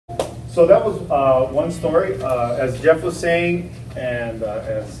So that was one story. As Jeff was saying, and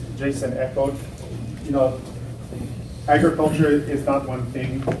as Jason echoed, you know, agriculture is not one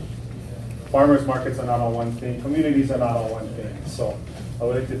thing. Farmers markets are not all one thing. Communities are not all one thing. So I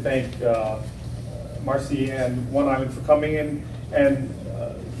would like to thank Marcy and One Island for coming in and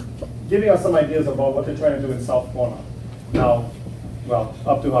giving us some ideas about what they're trying to do in South Kona. Now, well,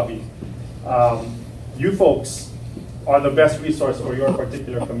 up to hubby. You folks are the best resource for your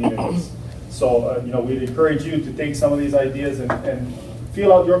particular communities. So, you know, we'd encourage you to take some of these ideas and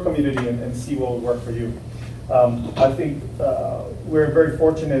feel out your community and see what will work for you. I think we're very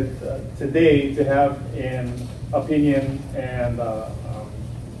fortunate today to have an opinion and a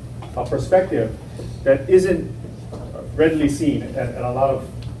perspective that isn't readily seen at a lot of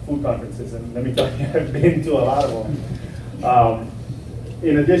food conferences. And let me tell you, I've been to a lot of them.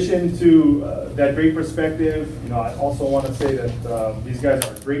 In addition to that great perspective, you know, I also want to say that these guys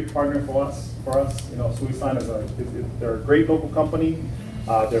are a great partner for us. You know, Suisan they're a great local company.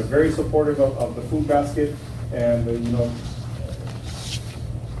 They're very supportive of the food basket, and you know,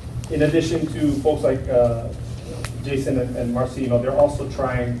 in addition to folks like Jason and Marcy, you know, they're also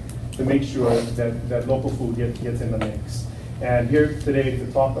trying to make sure that local food gets in the mix. And here today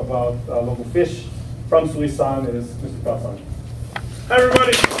to talk about local fish from Suisan is Mr. Kasan. Hi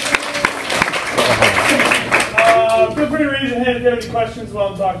everybody. Feel free to raise your hand if you have any questions while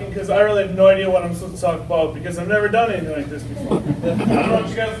I'm talking, because I really have no idea what I'm supposed to talk about, because I've never done anything like this before. I don't know what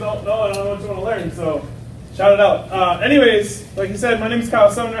you guys don't know, and I don't know what you want to learn, so shout it out. Anyways, like you said, my name is Kyle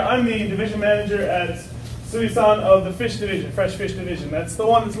Sumner. I'm the division manager at Suisan of the fish division, fresh fish division. That's the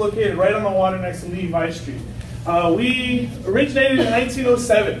one that's located right on the water next to Levi Street. We originated in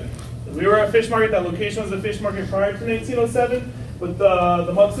 1907. We were a fish market. That location was a fish market prior to 1907. But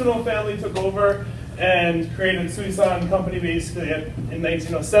the Matsuno family took over and created Suisan Company basically in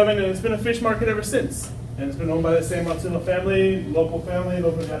 1907, and it's been a fish market ever since. And it's been owned by the same Matsuno family, local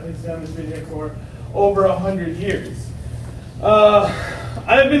Japanese family. It's been here for over 100 years.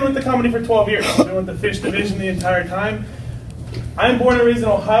 I've been with the company for 12 years. I've been with the fish division the entire time. I'm born and raised in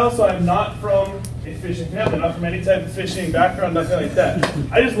Ohio, so I'm not from a fishing family, not from any type of fishing background, nothing like that.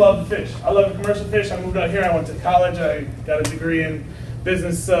 I just love the fish. I love commercial fish. I moved out here. I went to college. I got a degree in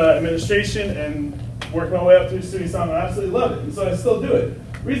business administration and worked my way up through Suisan. I absolutely love it, and so I still do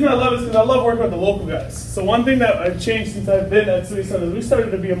it. The reason I love it is because I love working with the local guys. So one thing that I've changed since I've been at Suisan is we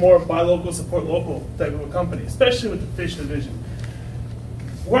started to be a more buy local, support local type of a company, especially with the fish division.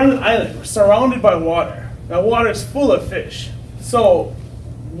 We're on an island. We're surrounded by water. Now, water is full of fish. So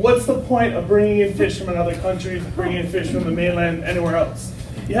what's the point of bringing in fish from another country, bringing in fish from the mainland, anywhere else?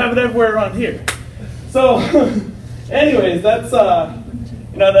 You have it everywhere around here. So, anyways, that's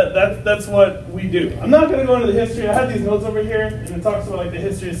you know, that's what we do. I'm not going to go into the history. I have these notes over here, and it talks about like the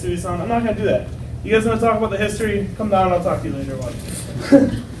history of Suisan. I'm not going to do that. You guys want to talk about the history? Come down, and I'll talk to you later about it.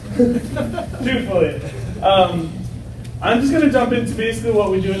 Truthfully, I'm just going to jump into basically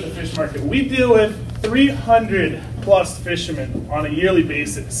what we do at the fish market. We deal with 300 plus fishermen on a yearly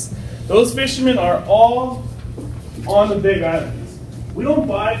basis. Those fishermen are all on the big islands. We don't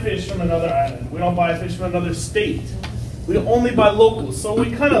buy fish from another island. We don't buy fish from another state. We only buy locals. So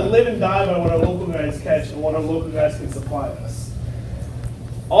we kind of live and die by what our local guys catch and what our local guys can supply us.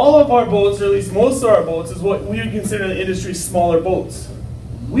 All of our boats, or at least most of our boats, is what we would consider the industry's smaller boats.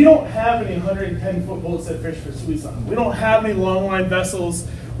 We don't have any 110-foot boats that fish for Suisan. We don't have any long-line vessels.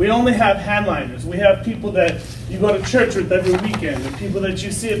 We only have handliners. We have people that you go to church with every weekend, and people that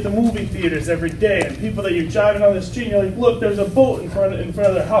you see at the movie theaters every day, and people that you're driving on the street and you're like, look, there's a boat in front of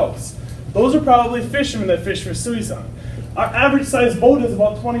their house. Those are probably fishermen that fish for Suisan. Our average size boat is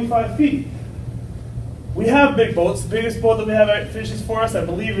about 25 feet. We have big boats. The biggest boat that we have that fishes for us, I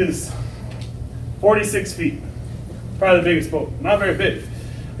believe, is 46 feet. Probably the biggest boat. Not very big.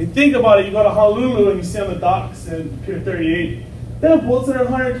 If you think about it, you go to Honolulu and you see on the docks in Pier 38, they have boats that are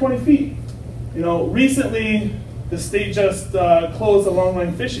 120 feet. You know, recently the state just closed the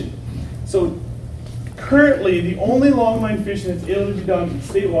longline fishing. So currently, the only longline fishing that's able to be done in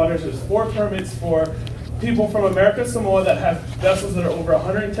state waters is 4 permits for people from America Samoa that have vessels that are over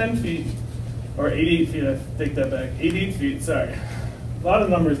 110 feet, or 88 feet, I take that back, 88 feet, sorry. A lot of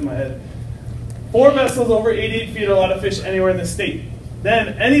numbers in my head. 4 vessels over 88 feet are allowed to fish anywhere in the state. Then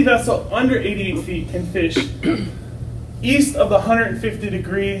any vessel under 88 feet can fish east of the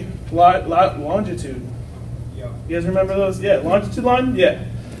 150-degree longitude. Yeah. You guys remember those? Yeah, longitude line? Yeah.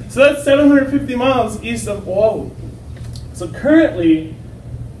 So that's 750 miles east of Oahu. So currently,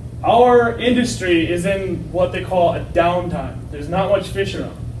 our industry is in what they call a downtime. There's not much fish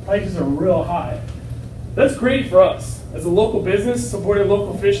around. Prices are real high. That's great for us. As a local business supporting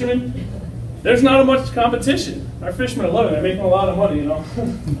local fishermen, there's not much competition. Our fishermen are loving it. They're making a lot of money, you know.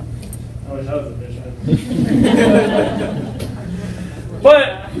 I wish I was a fisherman. But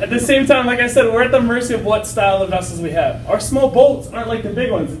at the same time, like I said, we're at the mercy of what style of vessels we have. Our small boats aren't like the big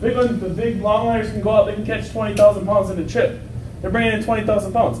ones. The big longliners can go out, they can catch 20,000 pounds in a trip. They're bringing in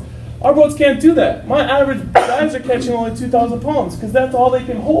 20,000 pounds. Our boats can't do that. My average guys are catching only 2,000 pounds because that's all they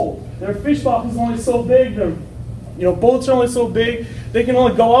can hold. Their fish box is only so big. Their boats are only so big. They can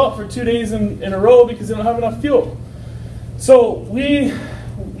only go out for 2 days in a row because they don't have enough fuel. So we,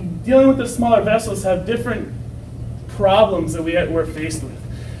 dealing with the smaller vessels, have different problems that we're faced with.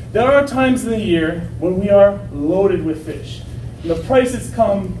 There are times in the year when we are loaded with fish. And the prices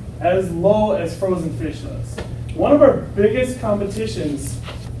come as low as frozen fish does. One of our biggest competitions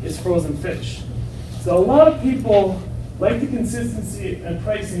is frozen fish. So a lot of people like the consistency and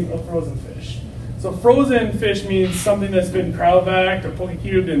pricing of frozen fish. So frozen fish means something that's been cryovac or poke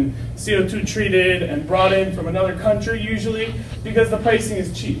cubed and CO2 treated and brought in from another country usually because the pricing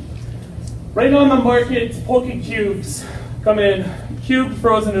is cheap. Right now on the market, poke cubes come in cubed,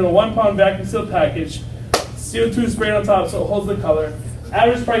 frozen in a 1 pound vacuum sealed package, CO2 sprayed on top so it holds the color.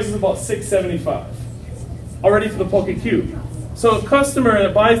 Average price is about $6.75 already for the poke cube. So a customer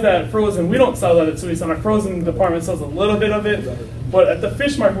that buys that frozen, we don't sell that at Suisan. Our frozen department sells a little bit of it, but at the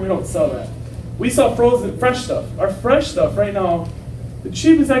fish market we don't sell that. We sell frozen, fresh stuff. Our fresh stuff right now, the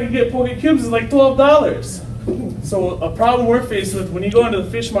cheapest I can get poke cubes is like $12. So a problem we're faced with when you go into the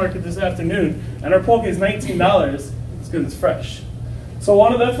fish market this afternoon and our poke is $19, it's because it's fresh. So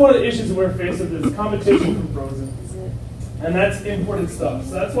that's one of the issues we're faced with is competition from frozen. And that's imported stuff.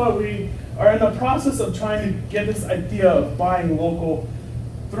 So that's why we are in the process of trying to get this idea of buying local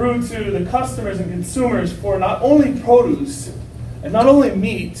through to the customers and consumers for not only produce and not only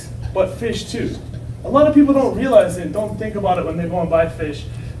meat, but fish too. A lot of people don't realize it and don't think about it when they go and buy fish.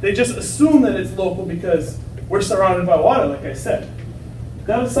 They just assume that it's local because we're surrounded by water, like I said.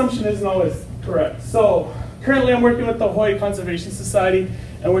 That assumption isn't always correct. So currently I'm working with the Hawai Conservation Society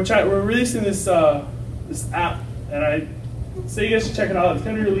and we're releasing this app, and I say you guys should check it out. It's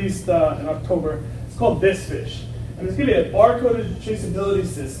going to be released in October. It's called This Fish. And it's going to be a barcoded traceability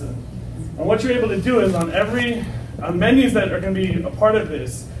system. And what you're able to do is on menus that are going to be a part of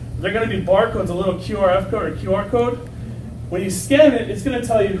this, they're going to be barcodes, a little QRF code or QR code. When you scan it, it's going to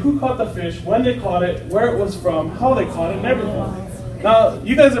tell you who caught the fish, when they caught it, where it was from, how they caught it, and everything. Now,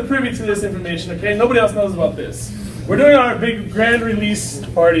 you guys are privy to this information, okay? Nobody else knows about this. We're doing our big grand release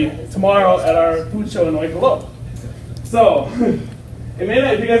party tomorrow at our food show in Waikoloa. So, it may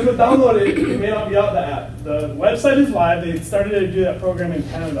not, if you guys go download it, it may not be out the app. The website is live. They started to do that program in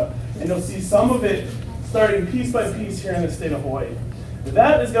Canada. And you'll see some of it starting piece by piece here in the state of Hawaii.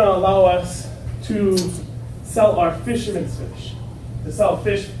 That is going to allow us to sell our fishermen's fish. To sell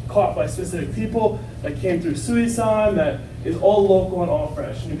fish caught by specific people that came through Suisan, that is all local and all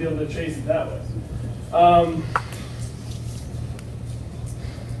fresh. And you'll be able to trace it that way.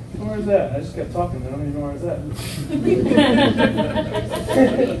 Where is that? I just kept talking. I don't even know where it's at.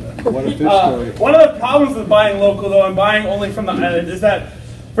 What a fish story. One of the problems with buying local, though, and buying only from the island, is that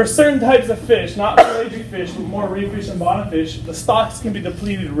for certain types of fish, not pelagic fish, but more reef fish and bottom fish, the stocks can be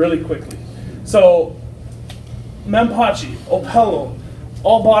depleted really quickly. So, mempachi, opelo,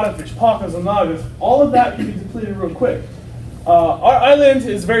 all bottom fish, pacas, onagas, all of that can be depleted real quick. Our island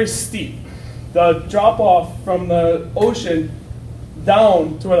is very steep. The drop off from the ocean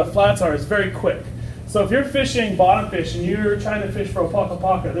down to where the flats are is very quick. So if you're fishing bottom fish and you're trying to fish for a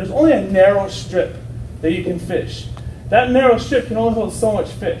paca, there's only a narrow strip that you can fish. That narrow strip can only hold so much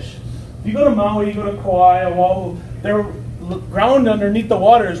fish. If you go to Maui, you go to Kauai, Oahu, their ground underneath the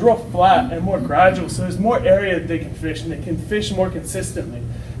water is real flat and more gradual, so there's more area that they can fish, and they can fish more consistently.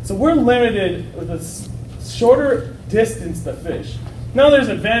 So we're limited with a shorter distance to fish. Now there's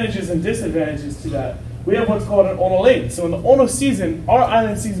advantages and disadvantages to that. We have what's called an ono lane. So in the ono season, our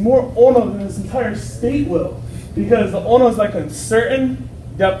island sees more ono than this entire state will, because the ono is like a certain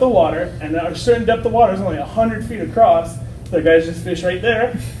depth of water, and a certain depth of water is only 100 feet across. The guys just fish right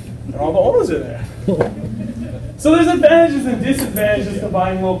there, and all the onos are there. So there's advantages and disadvantages to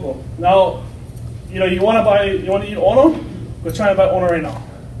buying local. Now, you want to eat ono? Go try and buy ono right now.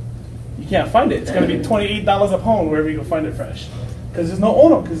 You can't find it. It's going to be $28 a pound wherever you go find it fresh. Because there's no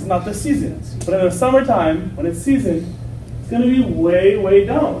ono, because it's not the season. But in the summertime, when it's season, it's going to be way, way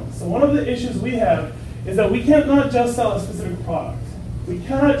down. So one of the issues we have is that we can't not just sell a specific product. We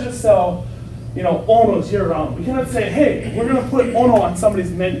cannot just sell, onos year round. We cannot say, hey, we're going to put ono on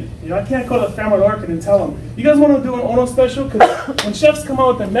somebody's menu. I can't go to the Family Market and tell them, you guys want to do an ono special? Because when chefs come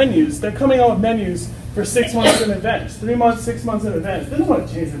out with the menus, they're coming out with menus for 6 months in advance, 3 months, 6 months in advance. They don't want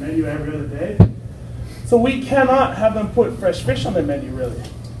to change the menu every other day. So we cannot have them put fresh fish on their menu, really.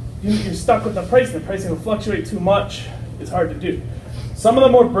 You're stuck with the pricing. The pricing will fluctuate too much. It's hard to do. Some of the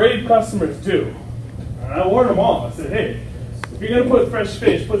more brave customers do. And I warned them all. I said, hey, if you're going to put fresh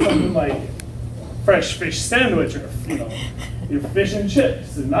fish, put something like fresh fish sandwich or, your fish and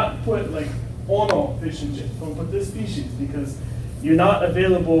chips. And not put like, oh no, fish and chips. Don't put this species because you're not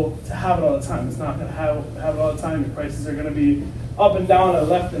available to have it all the time. It's not going to have it all the time. Your prices are going to be up and down and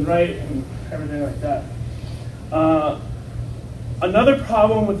left and right and everything like that. Another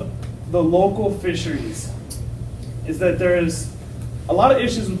problem with the local fisheries is that there's a lot of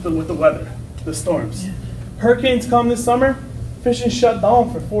issues with the weather, the storms. Hurricanes come this summer, fishing shut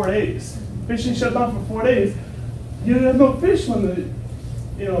down for 4 days. Fishing shut down for 4 days. You have no fish when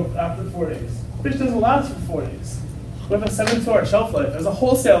after 4 days. Fish doesn't last for 4 days. We have a 72-hour shelf life. As a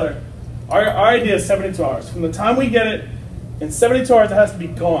wholesaler, our idea is 72 hours. From the time we get it, in 72 hours it has to be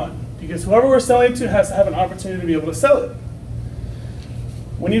gone. Because whoever we're selling to has to have an opportunity to be able to sell it.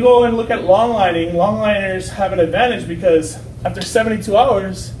 When you go and look at longlining, longliners have an advantage because after 72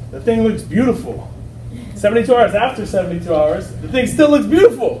 hours, the thing looks beautiful. 72 hours after 72 hours, the thing still looks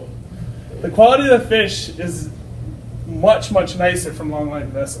beautiful. The quality of the fish is much, much nicer from longline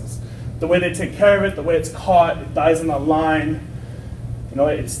vessels. The way they take care of it, the way it's caught, it dies in the line.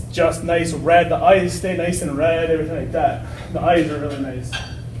 It's just nice red. The eyes stay nice and red, everything like that. The eyes are really nice.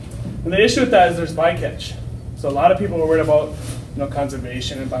 And the issue with that is there's bycatch. So a lot of people are worried about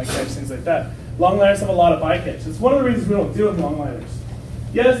conservation and bycatch, things like that. Longliners have a lot of bycatch. It's one of the reasons we don't deal with longliners.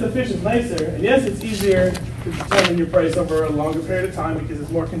 Yes, the fish is nicer, and yes, it's easier to determine your price over a longer period of time because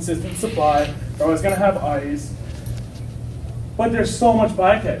it's more consistent supply. They're always going to have eyes. But there's so much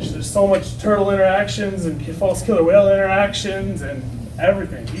bycatch. There's so much turtle interactions and false killer whale interactions and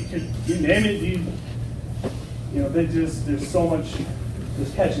everything. You name it. There's so much.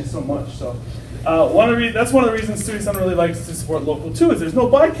 There's catching so much. So that's one of the reasons Suisan really likes to support local too. Is there's no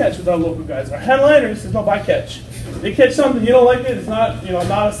bycatch with our local guys. Our headliners, there's no bycatch. They catch something, you don't like it. It's not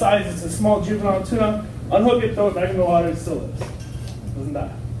not a size. It's a small juvenile tuna. Unhook it, throw it back in the water, it still lives. Doesn't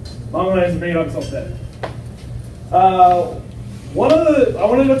die. Longliners bring it up, it's all dead. I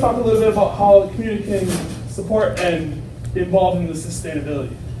wanted to talk a little bit about how the community can support and be involved in the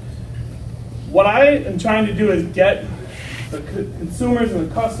sustainability. What I am trying to do is get the consumers and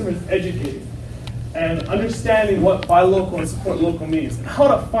the customers educated and understanding what buy local and support local means and how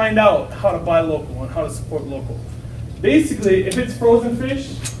to find out how to buy local and how to support local. Basically, if it's frozen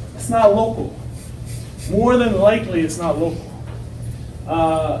fish, it's not local. More than likely, it's not local.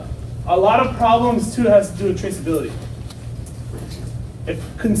 A lot of problems too has to do with traceability. If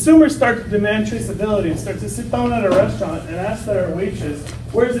consumers start to demand traceability and start to sit down at a restaurant and ask their waitress,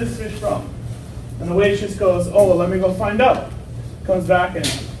 where's this fish from? And the waitress goes, oh, well, let me go find out. Comes back and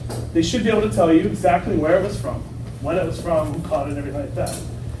they should be able to tell you exactly where it was from, when it was from, who caught it, and everything like that.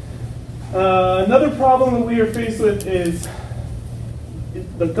 Another problem that we are faced with is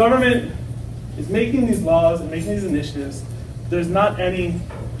the government is making these laws and making these initiatives. There's not any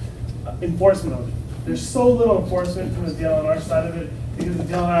enforcement of it. There's so little enforcement from the DLNR side of it because the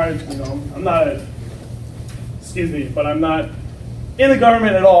DLNR, I'm not in the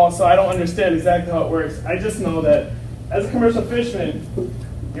government at all, so I don't understand exactly how it works. I just know that as a commercial fisherman,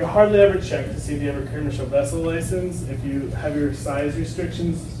 you're hardly ever checked to see if you have a commercial vessel license, if you have your size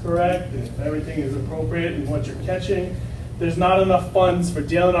restrictions correct, if everything is appropriate in what you're catching. There's not enough funds for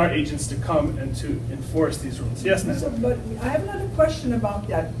DLNR agents to come and to enforce these rules. Yes, ma'am? So, but I have another question about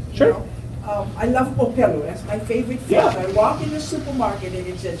that. Sure. I love Opello. That's my favorite fish. Yeah. I walk in the supermarket and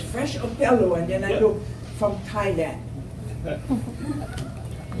it says fresh Opello, and then I look from Thailand.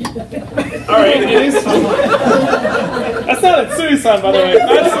 All right, it is. That's not at Suisan, by the way.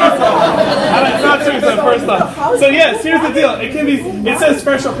 That's not Suisan, first off. So yes, here's the deal. It can be. It says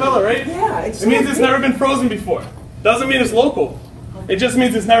fresh Opello, right? Yeah, it means it's never been frozen before. Doesn't mean it's local. It just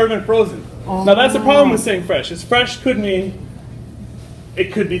means it's never been frozen. Now that's the problem with saying fresh. It's fresh could mean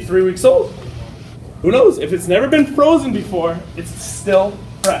it could be 3 weeks old. Who knows? If it's never been frozen before, it's still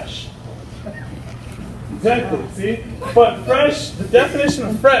fresh. Exactly, see? But fresh, the definition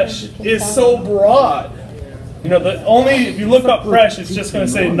of fresh is so broad. If you look up fresh, it's just going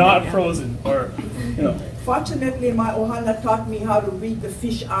to say not frozen or, Fortunately, my Ohana taught me how to read the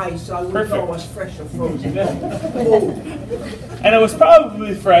fish eyes, so I would know what's fresh or frozen. And it was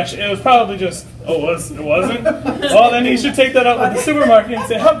probably fresh. It was probably just, it wasn't? Well, then you should take that out with the supermarket and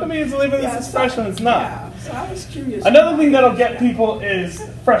say, how come he's leaving this as fresh when it's not? Yeah, so I was curious. Another thing that'll get people is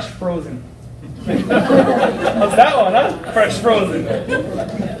fresh frozen. What's that one, huh? Fresh frozen.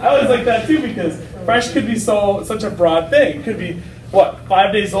 I always like that too because fresh could be such a broad thing. It could be, what,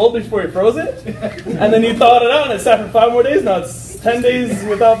 5 days old before you froze it? And then you thawed it out and it sat for 5 more days. Now it's 10 days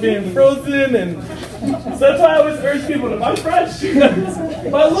without being frozen. And so that's why I always urge people to buy fresh.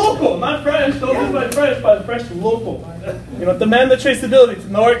 Buy local, not fresh. Don't just buy fresh, buy fresh local. You know, demand the traceability to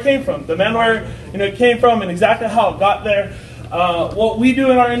know where it came from. Demand where it came from and exactly how it got there. What we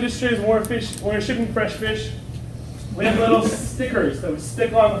do in our industry is when we're shipping fresh fish, we have little stickers that we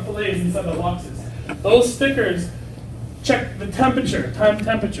stick on the fillets inside the boxes. Those stickers check the temperature, time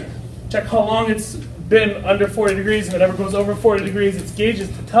temperature. Check how long it's been under 40 degrees, and whenever it goes over 40 degrees, it's gauges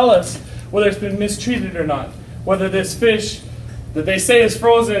to tell us whether it's been mistreated or not. Whether this fish that they say is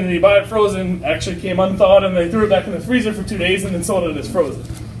frozen, and you buy it frozen, actually came unthawed, and they threw it back in the freezer for 2 days and then sold it as frozen.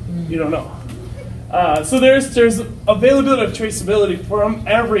 You don't know. So there's availability of traceability from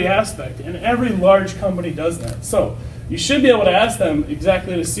every aspect, and every large company does that. So you should be able to ask them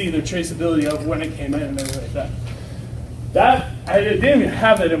exactly to see their traceability of when it came in and everything like that. I didn't even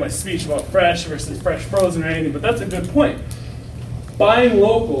have that in my speech about fresh versus fresh frozen or anything, but that's a good point. Buying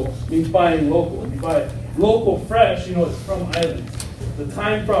local means buying local. If you buy local fresh, you know it's from islands. The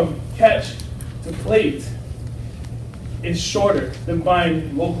time from catch to plate is shorter than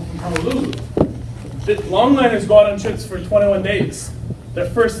buying local from Honolulu. The longliners go out on trips for 21 days. Their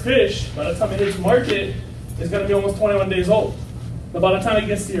first fish, by the time it hits market, is going to be almost 21 days old. Now, by the time it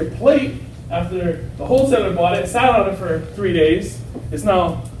gets to your plate, after the wholesaler bought it, sat on it for 3 days, it's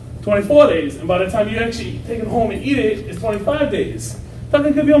now 24 days. And by the time you actually take it home and eat it, it's 25 days. That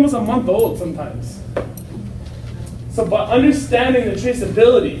thing could be almost a month old sometimes. So by understanding the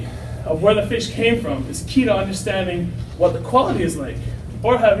traceability of where the fish came from is key to understanding what the quality is like.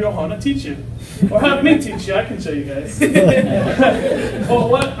 Or have your Ohana teach you. Or have me teach you, I can show you guys. But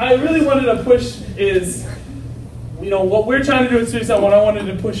what I really wanted to push is, what we're trying to do at Suisan, what I wanted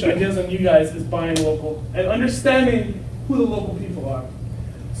to push ideas on you guys is buying local and understanding who the local people are.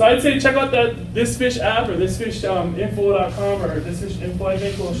 So I'd say check out This Fish app or thisfishinfo.com or thisfishinfo, I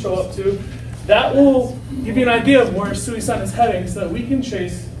think will show up too. That will give you an idea of where Suisan is heading so that we can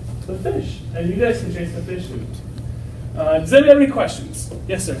trace the fish and you guys can trace the fish too. Does anyone have any questions?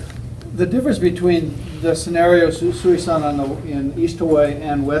 Yes, sir. The difference between the scenario Suisan in East Hawaii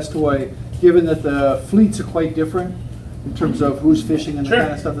and West Hawaii, given that the fleets are quite different in terms of who's fishing and the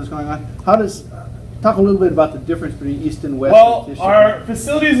kind of stuff that's going on, talk a little bit about the difference between East and West? Well, our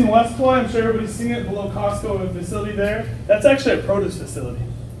facilities in West Hawaii, I'm sure everybody's seen it below Costco, a facility there. That's actually a produce facility.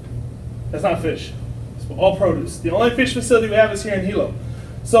 That's not fish. It's all produce. The only fish facility we have is here in Hilo.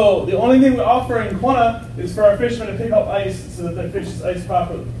 So the only thing we offer in Kona is for our fishermen to pick up ice so that their fish is iced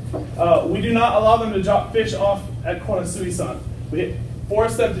properly. We do not allow them to drop fish off at Kona Suisan. We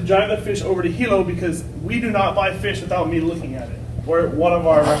force them to drive the fish over to Hilo because we do not buy fish without me looking at it or one of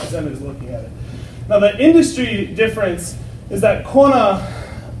our representatives looking at it. Now the industry difference is that Kona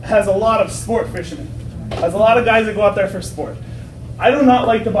has a lot of sport fishermen. Has a lot of guys that go out there for sport. I do not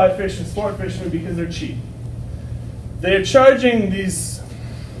like to buy fish from sport fishermen because they're cheap. They're charging these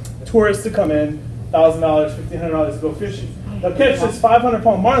tourists to come in, $1,000, $1,500 to go fishing. They'll catch this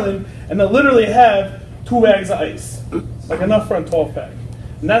 500-pound marlin, and they'll literally have 2 bags of ice, like enough for a 12-pack.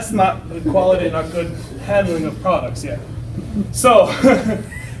 And that's not good quality, not good handling of products yet. So,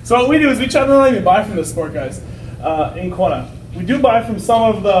 so what we do is we try to not even buy from the sport guys in Kona. We do buy from some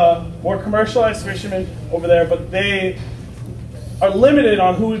of the more commercialized fishermen over there, but they are limited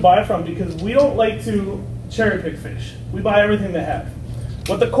on who we buy from because we don't like to cherry pick fish. We buy everything they have.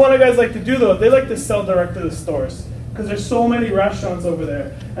 What the Kona guys like to do though, they like to sell direct to the stores because there's so many restaurants over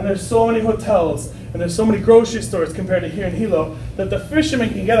there and there's so many hotels and there's so many grocery stores compared to here in Hilo that the fishermen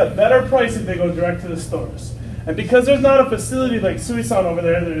can get a better price if they go direct to the stores. And because there's not a facility like Suisan over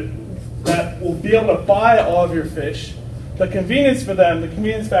there that will be able to buy all of your fish, the convenience for them, the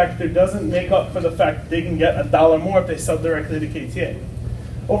convenience factor doesn't make up for the fact that they can get $1 more if they sell directly to KTA.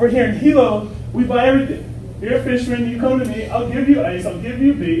 Over here in Hilo, we buy everything. You're a fisherman, you come to me, I'll give you ice, I'll give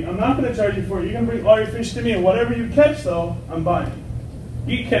you bait, I'm not going to charge you for it, you're going to bring all your fish to me, and whatever you catch though, I'm buying.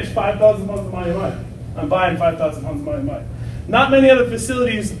 You catch 5,000 pounds of mai, I'm buying 5,000 pounds of mai. Not many other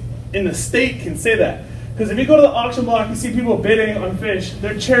facilities in the state can say that. Because if you go to the auction block and see people bidding on fish,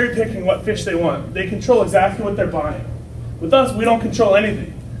 they're cherry picking what fish they want. They control exactly what they're buying. With us, we don't control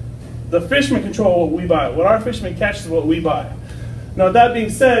anything. The fishermen control what we buy. What our fishermen catch is what we buy. Now that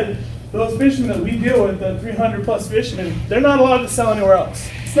being said, those fishermen that we deal with, the 300 plus fishermen, they're not allowed to sell anywhere else.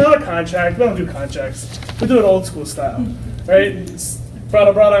 It's not a contract, we don't do contracts. We do it old school style, right?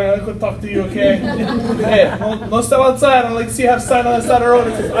 Brother, I'm gonna go talk to you, okay? Hey, no step outside. I'd like to see you have a sign on the side of the road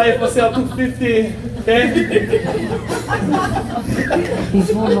that says I for sale 250, okay?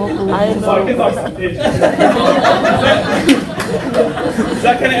 He's more local. So I can talk some page. Does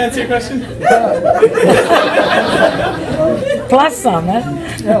that kind of answer your question? Plus some, eh?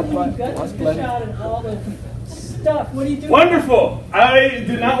 Yeah, plus plenty. Stuff. What do you do? Wonderful. I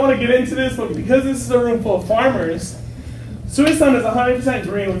did not want to get into this, but because this is a room full of farmers, Suisan is 100%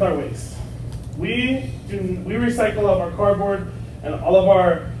 green with our waste. We recycle all of our cardboard and all of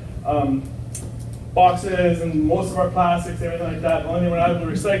our boxes and most of our plastics, everything like that. The only thing we're not able to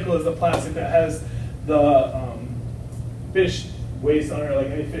recycle is the plastic that has the fish waste on it, like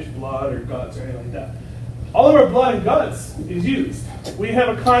any fish blood or guts or anything like that. All of our blood and guts is used. We have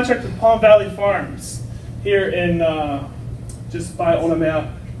a contract with Palm Valley Farms here in just by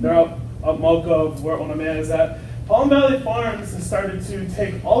Onamea. They're up Malka, where Onamea is at. Palm Valley Farms has started to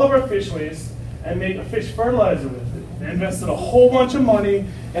take all of our fish waste and make a fish fertilizer with it. They invested a whole bunch of money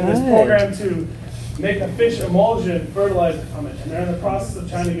in this program to make a fish emulsion fertilizer from it. And they're in the process of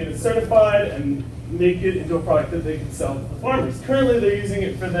trying to get it certified and make it into a product that they can sell to the farmers. Currently, they're using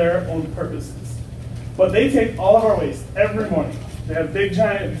it for their own purposes. But they take all of our waste every morning. They have big,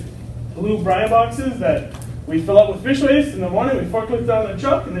 giant blue brine boxes that we fill up with fish waste in the morning. We forklift down the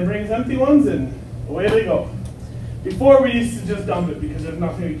truck, and they bring us empty ones, and away they go. Before, we used to just dump it because there's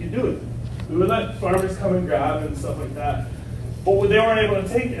nothing we could do with it. We would let farmers come and grab and stuff like that, but they weren't able to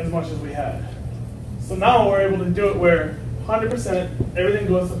take as much as we had. So now we're able to do it where 100% everything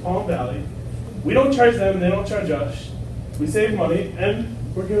goes to Palm Valley. We don't charge them, they don't charge us. We save money, and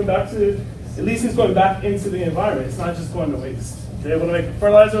we're giving back to, at least it's going back into the environment. It's not just going to waste. They're able to make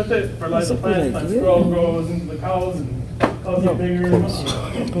fertilizer with it, fertilize the plants grows into the cows, and cows get bigger.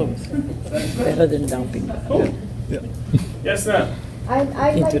 Close. Better than dumping. Cool. Yeah. Yes, ma'am.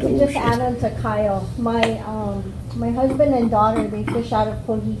 I'd like to just add on to Kyle. My husband and daughter, they fish out of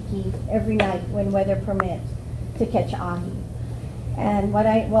Pohiki every night when weather permits to catch ahi. And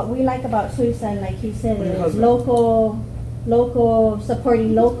what we like about Suisan, like he said, is local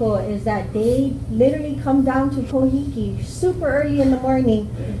supporting local, is that they literally come down to Pohiki super early in the morning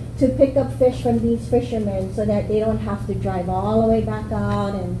to pick up fish from these fishermen so that they don't have to drive all the way back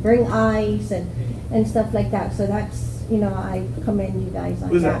out and bring ice and stuff like that. So that's, I commend you guys on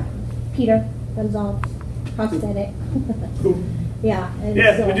Who's that. Peter Gonzalez, prosthetic. Cool. Yeah. And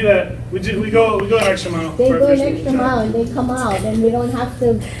Yeah, so we do that. We go an extra mile. they for go our an fishing. extra mile and they come out, and we don't have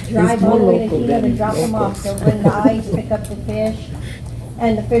to drive all the way to Tito to drop them off. They'll bring the ice, pick up the fish,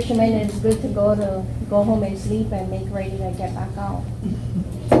 and the fisherman is good to go home and sleep and make ready to get back out.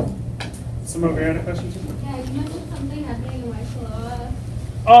 Some of your other questions? Yeah, you mentioned something happening in Waikoloa.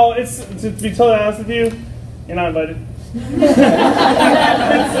 Oh, it's, to be totally honest with you, you're not invited.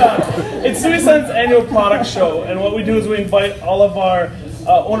 It's Suisan's annual product show, and what we do is we invite all of our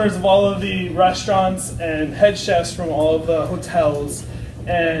owners of all of the restaurants and head chefs from all of the hotels,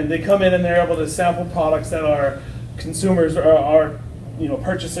 and they come in and they're able to sample products that our consumers or our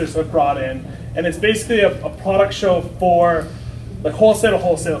purchasers have brought in, and it's basically a product show for like wholesale to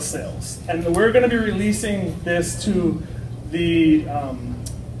wholesale sales. And we're going to be releasing this to the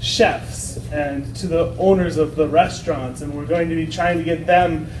chefs and to the owners of the restaurants, and we're going to be trying to get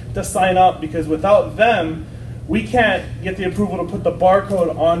them to sign up, because without them we can't get the approval to put the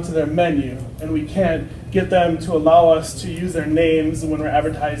barcode onto their menu, and we can't get them to allow us to use their names when we're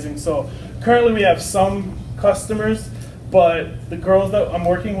advertising. So currently we have some customers, but the girls that I'm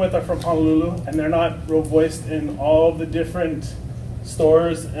working with are from Honolulu, and they're not real voiced in all of the different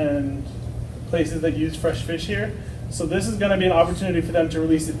stores and places that use fresh fish here. So this is going to be an opportunity for them to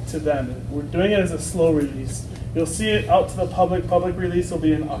release it to them. We're doing it as a slow release. You'll see it out to the public. Public release will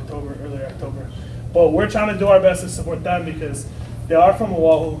be in October, early October. But we're trying to do our best to support them because they are from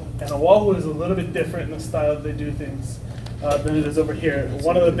Oahu, and Oahu is a little bit different in the style that they do things than it is over here.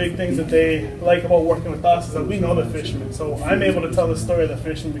 One of the big things that they like about working with us is that we know the fishermen. So I'm able to tell the story of the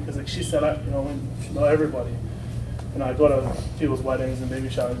fishermen because, like she said, we know everybody. I go to people's weddings and baby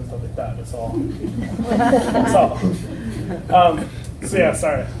showers and stuff like that. That's all. That's all. So yeah,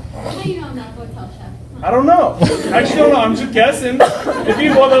 sorry. How do you know I'm not a hotel chef? I don't know. I actually don't know. I'm just guessing. If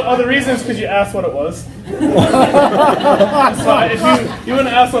you other reasons, because you asked what it was. So if you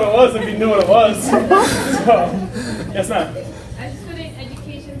wouldn't ask what it was if you knew what it was. So yes, ma'am. I just put in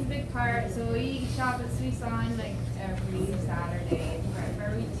education's a big part. So we shop at Suisan like every Saturday. It's part of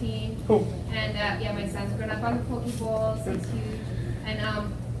our routine. Cool. And yeah, my son's grown up on the poke bowl, so it's huge.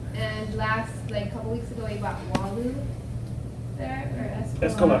 And last couple weeks ago, we bought walu there or escolar.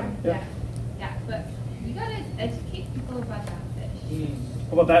 Escolar, yeah. Yeah. But you gotta educate people about that fish.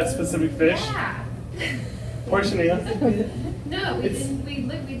 How about that specific fish? Yeah. Portioning, huh? No, we didn't. We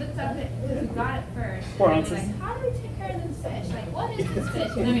looked up it because we got it first. 4 And ounces. we were like, how do we take care of this fish? Like, what is this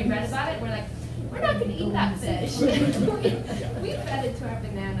fish? And then we read about it. We're like, we're not going to eat that fish. we fed it to our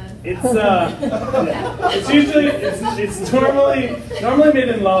bananas. It's usually it's normally made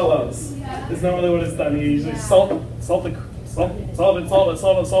in lalos. Yeah. Is normally what it's done. You usually salt it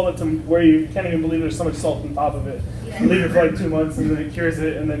to where you can't even believe there's so much salt on top of it. Yeah. You leave it for like 2 months and then it cures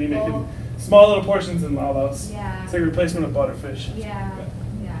it, and then you make it small little portions in lalos. Yeah. It's like a replacement of butterfish. Yeah.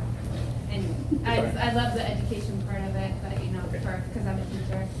 And I love the education part of it, but because I'm a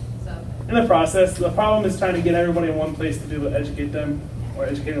teacher, so. In the process, the problem is trying to get everybody in one place to be able to educate them, or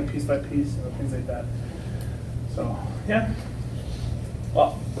educate them piece by piece, things like that. So, yeah.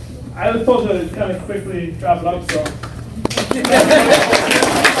 Well, I was told to kind of quickly wrap it up, so. If you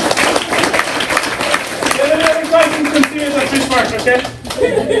have any other questions, come see us at Fish Mark, okay?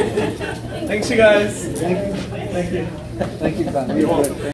 Thanks, you guys. Thank you. Thank you, Con.